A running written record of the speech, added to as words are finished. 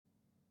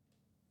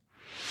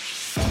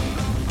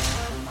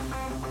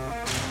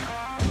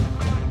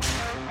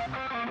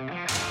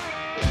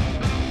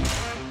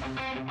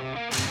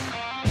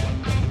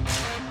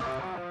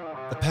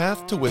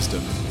path to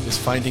wisdom is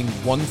finding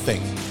one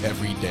thing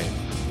every day.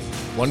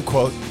 One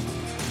quote,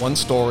 one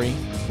story,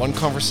 one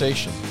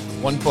conversation,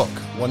 one book,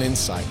 one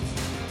insight.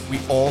 We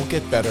all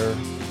get better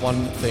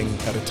one thing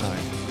at a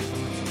time.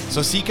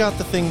 So seek out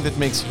the thing that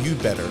makes you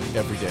better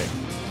every day.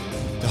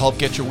 To help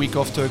get your week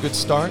off to a good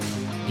start,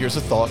 here's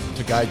a thought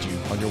to guide you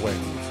on your way.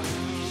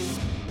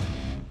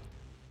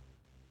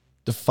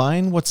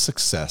 Define what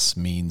success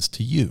means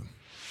to you.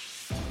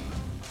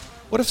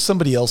 What if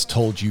somebody else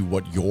told you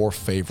what your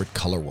favorite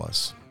color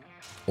was?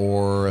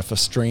 Or if a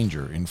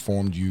stranger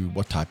informed you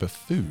what type of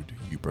food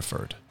you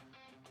preferred?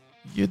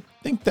 You'd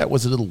think that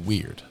was a little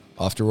weird.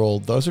 After all,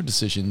 those are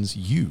decisions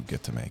you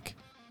get to make.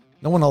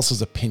 No one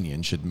else's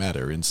opinion should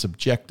matter in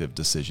subjective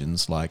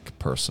decisions like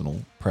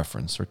personal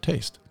preference or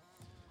taste.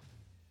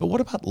 But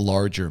what about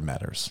larger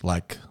matters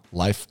like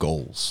life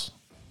goals,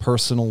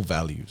 personal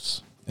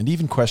values, and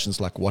even questions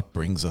like what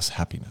brings us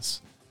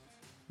happiness?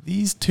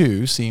 These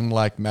too seem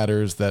like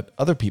matters that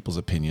other people's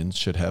opinions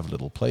should have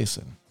little place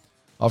in.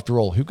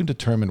 After all, who can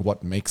determine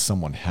what makes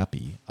someone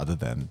happy other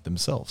than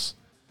themselves?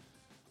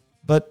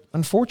 But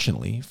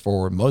unfortunately,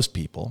 for most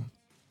people,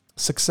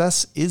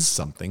 success is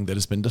something that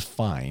has been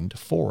defined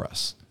for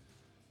us.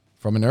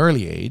 From an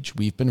early age,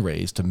 we've been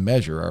raised to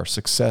measure our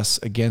success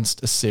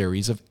against a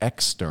series of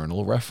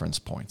external reference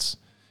points.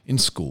 In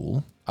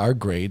school, our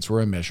grades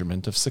were a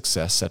measurement of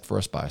success set for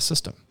us by a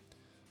system.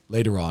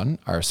 Later on,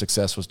 our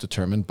success was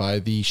determined by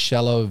the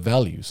shallow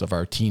values of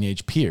our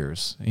teenage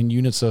peers in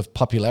units of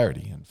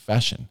popularity and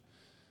fashion.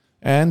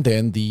 And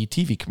then the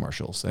TV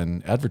commercials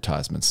and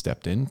advertisements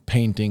stepped in,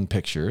 painting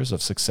pictures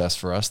of success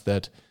for us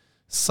that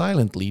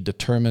silently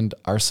determined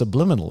our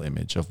subliminal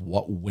image of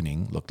what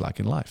winning looked like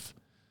in life.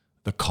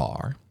 The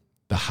car,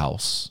 the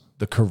house,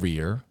 the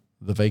career,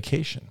 the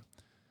vacation,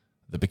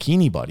 the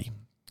bikini body,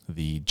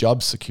 the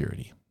job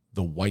security,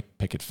 the white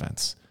picket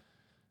fence.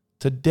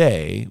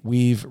 Today,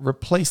 we've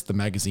replaced the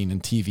magazine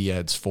and TV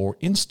ads for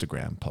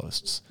Instagram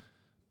posts,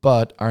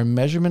 but our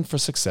measurement for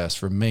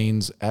success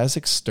remains as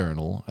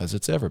external as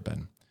it's ever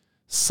been.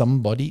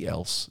 Somebody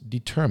else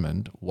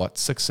determined what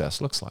success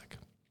looks like.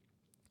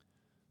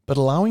 But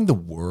allowing the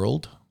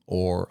world,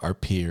 or our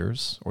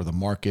peers, or the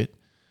market,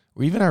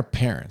 or even our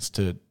parents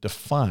to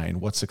define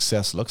what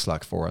success looks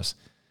like for us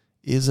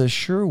is a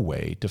sure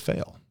way to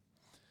fail.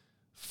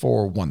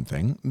 For one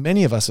thing,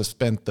 many of us have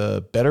spent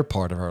the better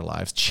part of our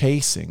lives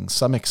chasing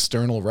some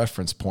external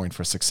reference point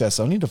for success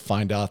only to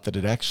find out that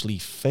it actually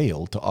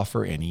failed to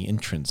offer any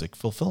intrinsic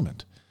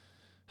fulfillment.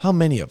 How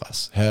many of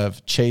us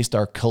have chased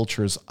our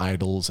culture's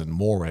idols and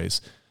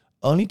mores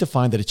only to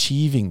find that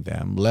achieving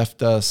them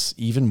left us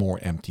even more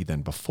empty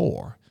than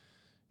before?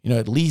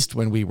 At least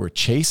when we were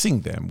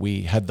chasing them,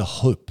 we had the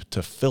hope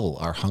to fill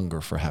our hunger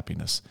for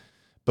happiness.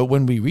 But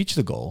when we reach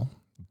the goal,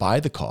 buy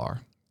the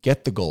car,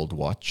 get the gold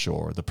watch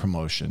or the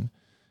promotion,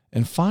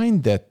 and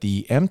find that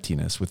the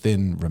emptiness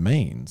within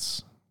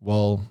remains,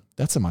 well,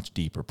 that's a much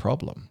deeper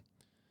problem.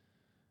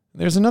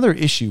 There's another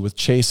issue with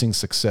chasing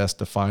success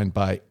defined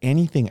by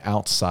anything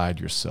outside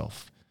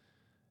yourself.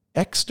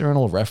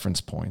 External reference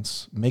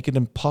points make it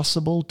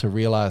impossible to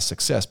realize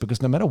success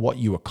because no matter what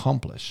you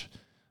accomplish,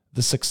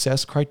 the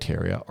success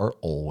criteria are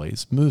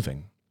always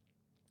moving.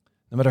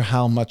 No matter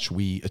how much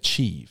we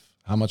achieve,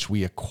 how much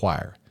we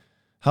acquire,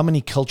 how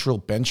many cultural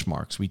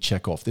benchmarks we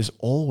check off, there's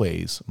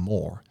always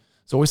more.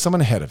 There's always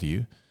someone ahead of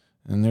you,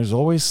 and there's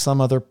always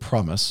some other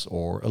promise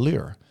or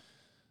allure.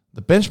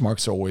 The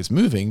benchmarks are always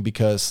moving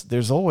because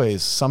there's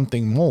always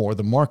something more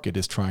the market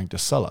is trying to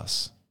sell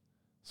us.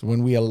 So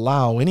when we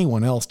allow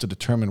anyone else to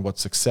determine what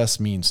success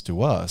means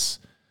to us,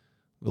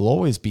 we'll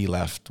always be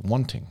left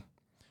wanting.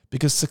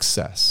 Because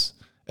success,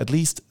 at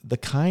least the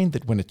kind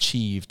that when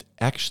achieved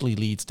actually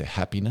leads to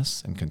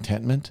happiness and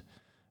contentment,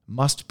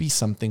 must be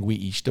something we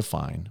each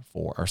define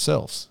for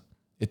ourselves.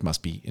 It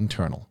must be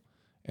internal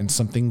and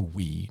something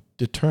we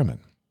determine.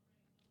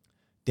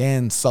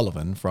 Dan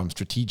Sullivan from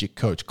Strategic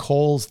Coach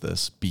calls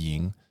this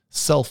being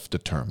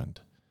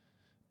self-determined.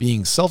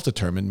 Being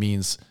self-determined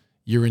means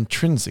you're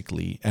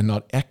intrinsically and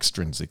not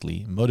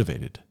extrinsically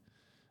motivated.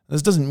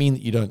 This doesn't mean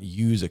that you don't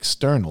use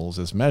externals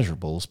as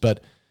measurables,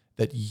 but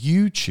that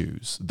you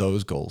choose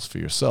those goals for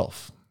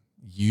yourself.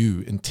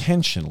 You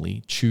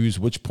intentionally choose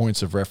which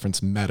points of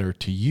reference matter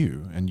to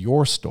you and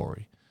your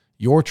story,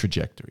 your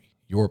trajectory,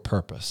 your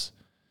purpose.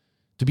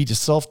 To be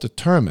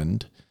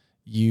self-determined,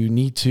 you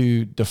need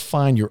to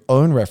define your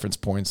own reference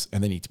points,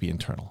 and they need to be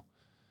internal.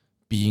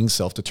 Being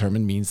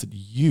self-determined means that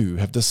you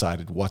have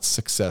decided what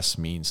success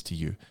means to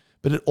you,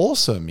 but it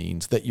also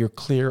means that you're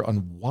clear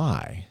on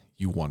why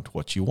you want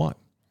what you want.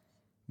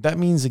 That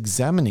means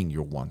examining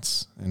your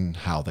wants and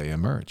how they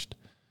emerged.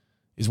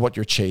 Is what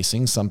you're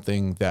chasing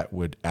something that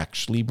would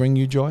actually bring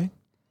you joy?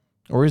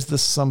 Or is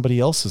this somebody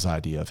else's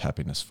idea of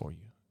happiness for you,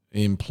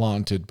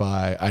 implanted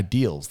by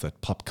ideals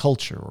that pop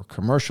culture or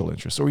commercial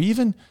interests, or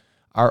even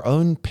our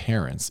own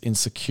parents'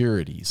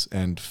 insecurities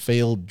and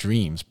failed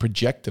dreams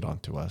projected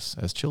onto us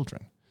as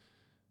children?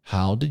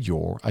 How did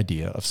your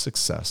idea of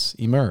success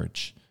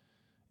emerge?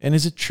 And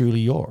is it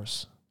truly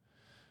yours?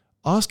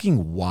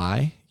 Asking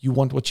why you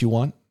want what you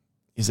want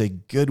is a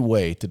good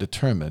way to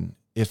determine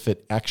if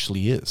it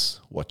actually is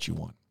what you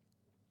want.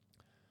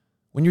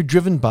 When you're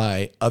driven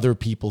by other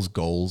people's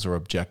goals or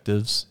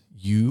objectives,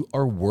 you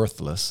are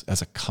worthless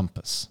as a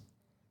compass.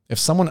 If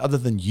someone other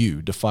than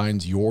you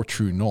defines your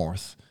true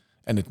north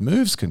and it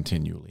moves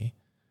continually,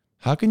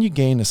 how can you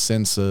gain a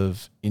sense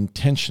of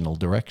intentional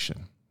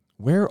direction?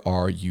 Where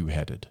are you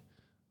headed?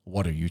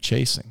 What are you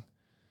chasing?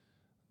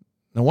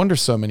 No wonder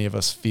so many of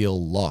us feel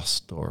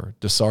lost or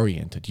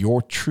disoriented.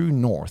 Your true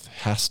north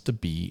has to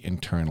be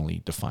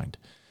internally defined.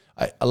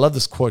 I love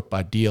this quote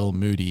by D.L.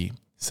 Moody. It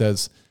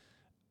says,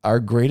 "Our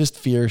greatest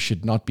fear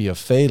should not be of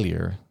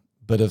failure,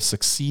 but of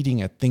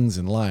succeeding at things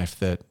in life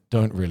that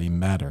don't really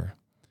matter."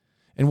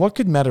 And what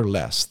could matter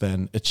less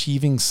than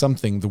achieving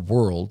something the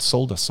world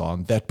sold us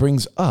on that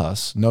brings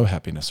us no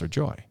happiness or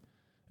joy?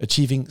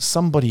 Achieving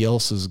somebody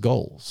else's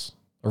goals,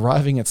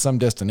 arriving at some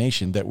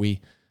destination that we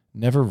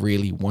never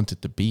really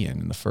wanted to be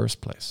in the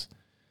first place.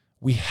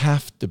 We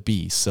have to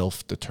be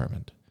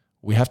self-determined.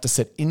 We have to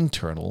set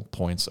internal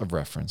points of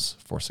reference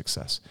for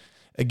success.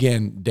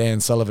 Again, Dan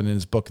Sullivan in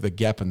his book, The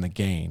Gap and the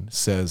Gain,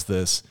 says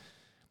this: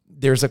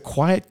 there's a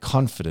quiet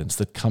confidence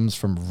that comes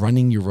from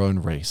running your own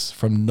race,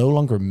 from no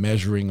longer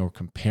measuring or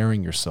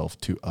comparing yourself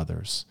to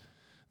others.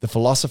 The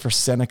philosopher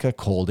Seneca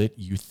called it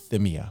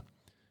euthymia,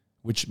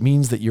 which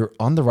means that you're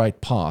on the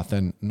right path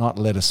and not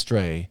led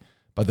astray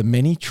by the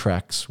many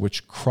tracks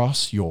which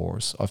cross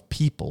yours of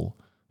people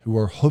who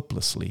are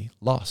hopelessly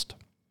lost.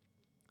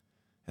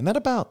 And that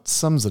about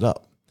sums it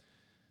up.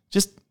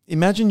 Just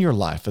imagine your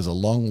life as a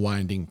long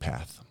winding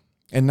path.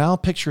 And now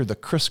picture the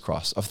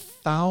crisscross of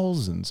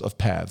thousands of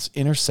paths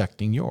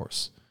intersecting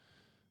yours.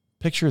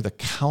 Picture the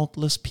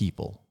countless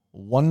people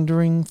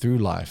wandering through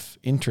life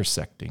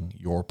intersecting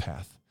your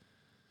path.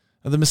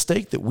 Now, the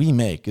mistake that we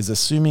make is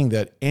assuming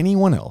that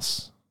anyone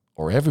else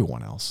or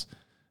everyone else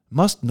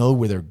must know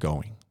where they're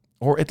going,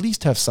 or at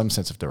least have some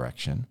sense of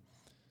direction.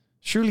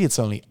 Surely it's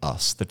only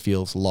us that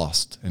feels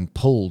lost and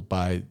pulled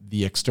by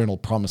the external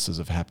promises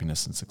of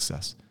happiness and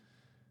success.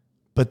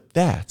 But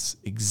that's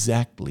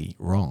exactly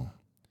wrong.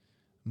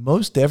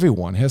 Most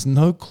everyone has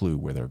no clue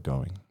where they're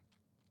going.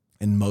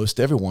 And most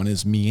everyone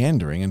is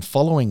meandering and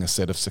following a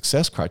set of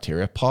success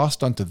criteria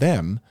passed onto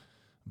them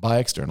by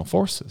external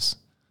forces.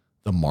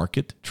 The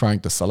market trying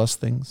to sell us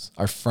things,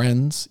 our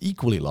friends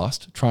equally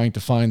lost, trying to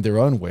find their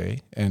own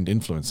way and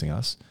influencing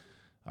us,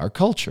 our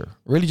culture,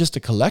 really just a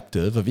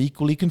collective of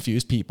equally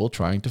confused people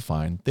trying to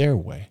find their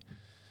way.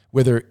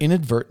 Whether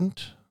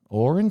inadvertent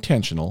or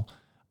intentional,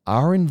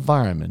 our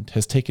environment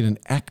has taken an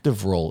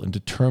active role in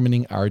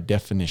determining our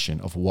definition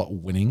of what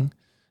winning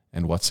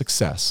and what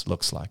success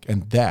looks like.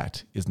 And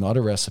that is not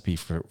a recipe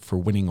for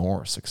winning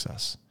or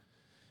success.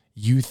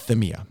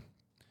 Euthymia.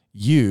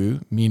 Eu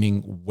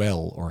meaning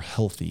well or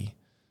healthy,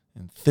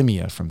 and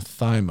thymia from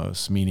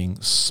thymos meaning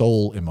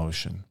soul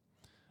emotion.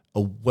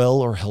 A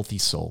well or healthy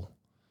soul.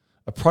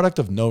 A product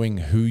of knowing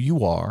who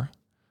you are,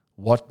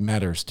 what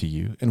matters to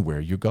you, and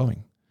where you're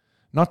going.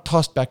 Not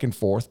tossed back and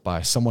forth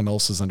by someone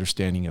else's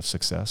understanding of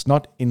success.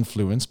 Not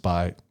influenced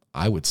by,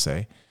 I would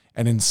say,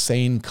 an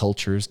insane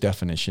culture's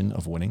definition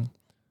of winning.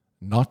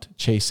 Not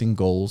chasing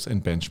goals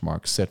and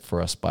benchmarks set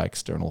for us by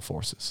external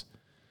forces.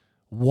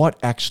 What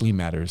actually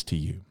matters to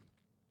you?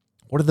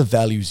 What are the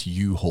values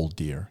you hold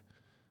dear?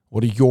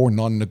 What are your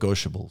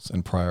non-negotiables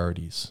and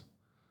priorities?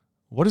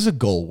 What is a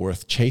goal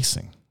worth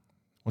chasing?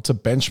 What's a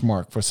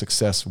benchmark for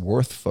success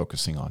worth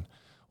focusing on?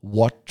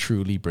 What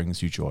truly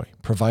brings you joy,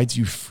 provides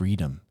you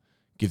freedom,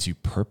 gives you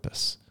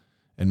purpose,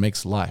 and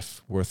makes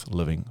life worth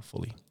living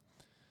fully?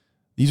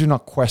 These are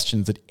not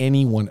questions that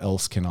anyone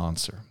else can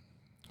answer.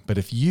 But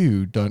if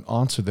you don't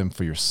answer them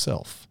for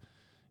yourself,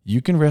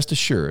 you can rest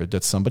assured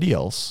that somebody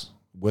else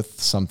with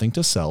something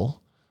to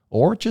sell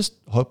or just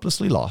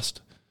hopelessly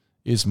lost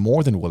is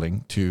more than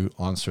willing to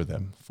answer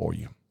them for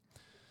you.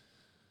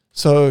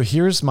 So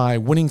here's my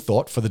winning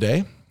thought for the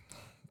day.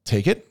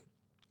 Take it,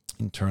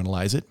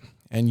 internalize it,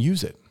 and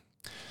use it.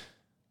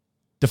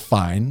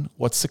 Define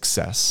what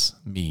success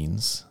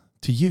means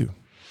to you.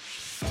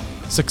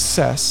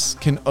 Success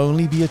can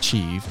only be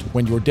achieved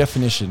when your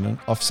definition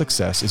of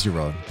success is your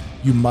own.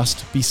 You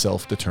must be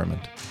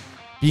self-determined.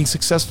 Being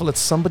successful at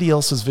somebody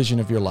else's vision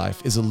of your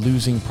life is a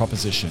losing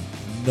proposition.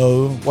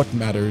 Know what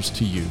matters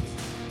to you.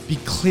 Be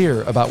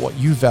clear about what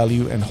you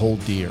value and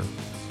hold dear.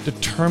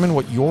 Determine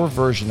what your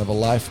version of a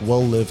life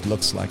well lived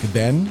looks like.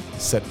 Then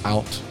set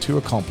out to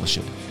accomplish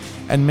it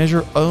and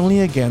measure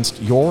only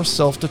against your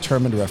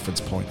self-determined reference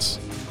points.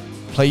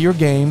 Play your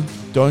game.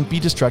 Don't be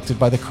distracted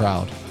by the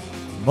crowd.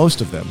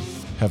 Most of them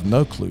have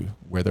no clue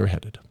where they're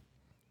headed.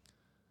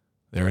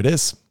 There it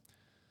is.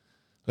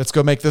 Let's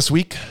go make this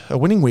week a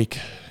winning week.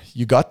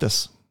 You got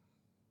this.